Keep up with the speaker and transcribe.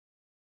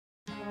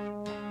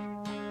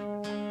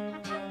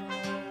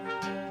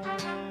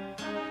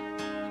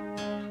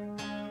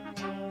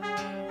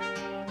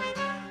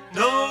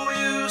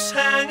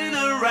just hanging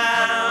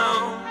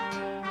around,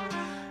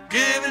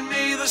 giving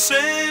me the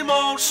same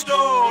old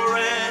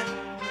story.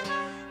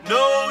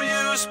 No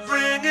use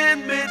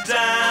bringing me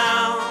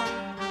down,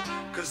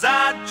 'cause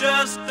I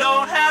just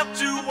don't have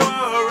to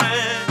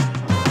worry.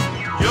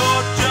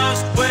 You're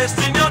just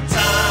wasting your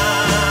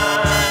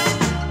time.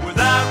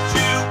 Without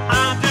you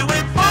I'm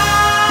doing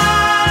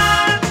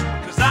fine,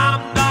 'cause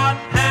I'm not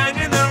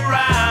hanging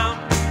around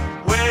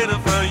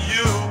waiting for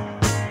you.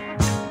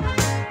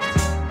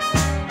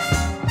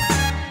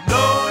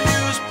 No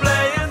use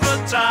playing the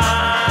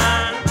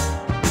time.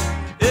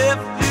 If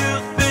you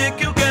think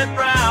you can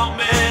round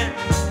me,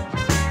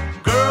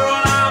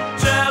 girl, I'm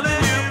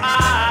telling you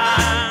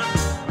I'm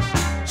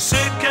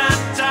sick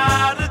and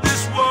tired of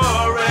this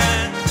worry.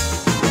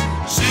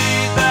 See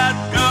that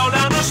girl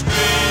down the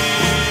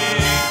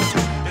street?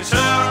 It's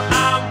her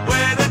I'm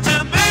waiting to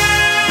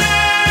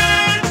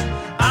meet.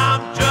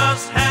 I'm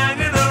just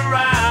hanging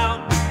around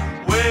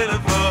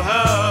waiting for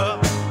her.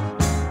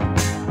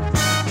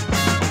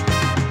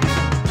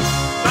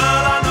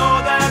 But I know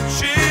that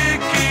she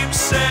keeps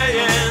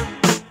saying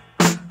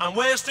I'm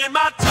wasting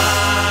my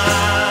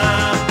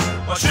time.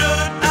 Why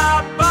should I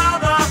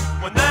bother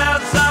when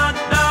there's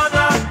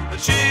another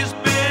that she's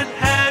been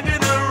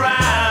hanging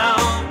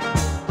around,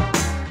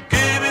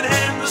 giving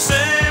him the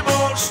same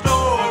old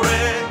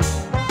story.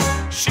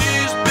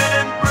 She's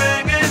been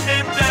bringing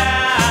him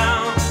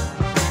down,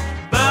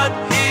 but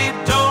he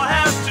don't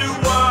have to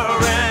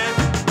worry.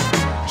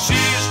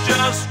 She's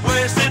just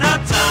wasting her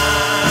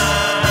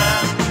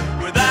time.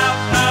 Without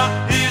her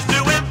he's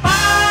doing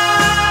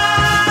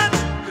fine,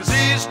 'cause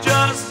he's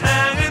just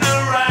hanging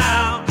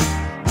around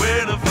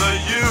waiting for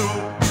you.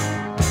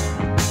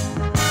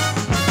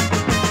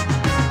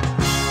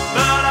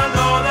 But I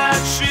know that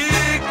she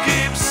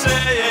keeps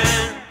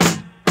saying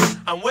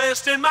I'm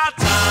wasting my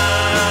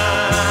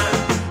time.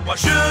 Why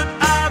should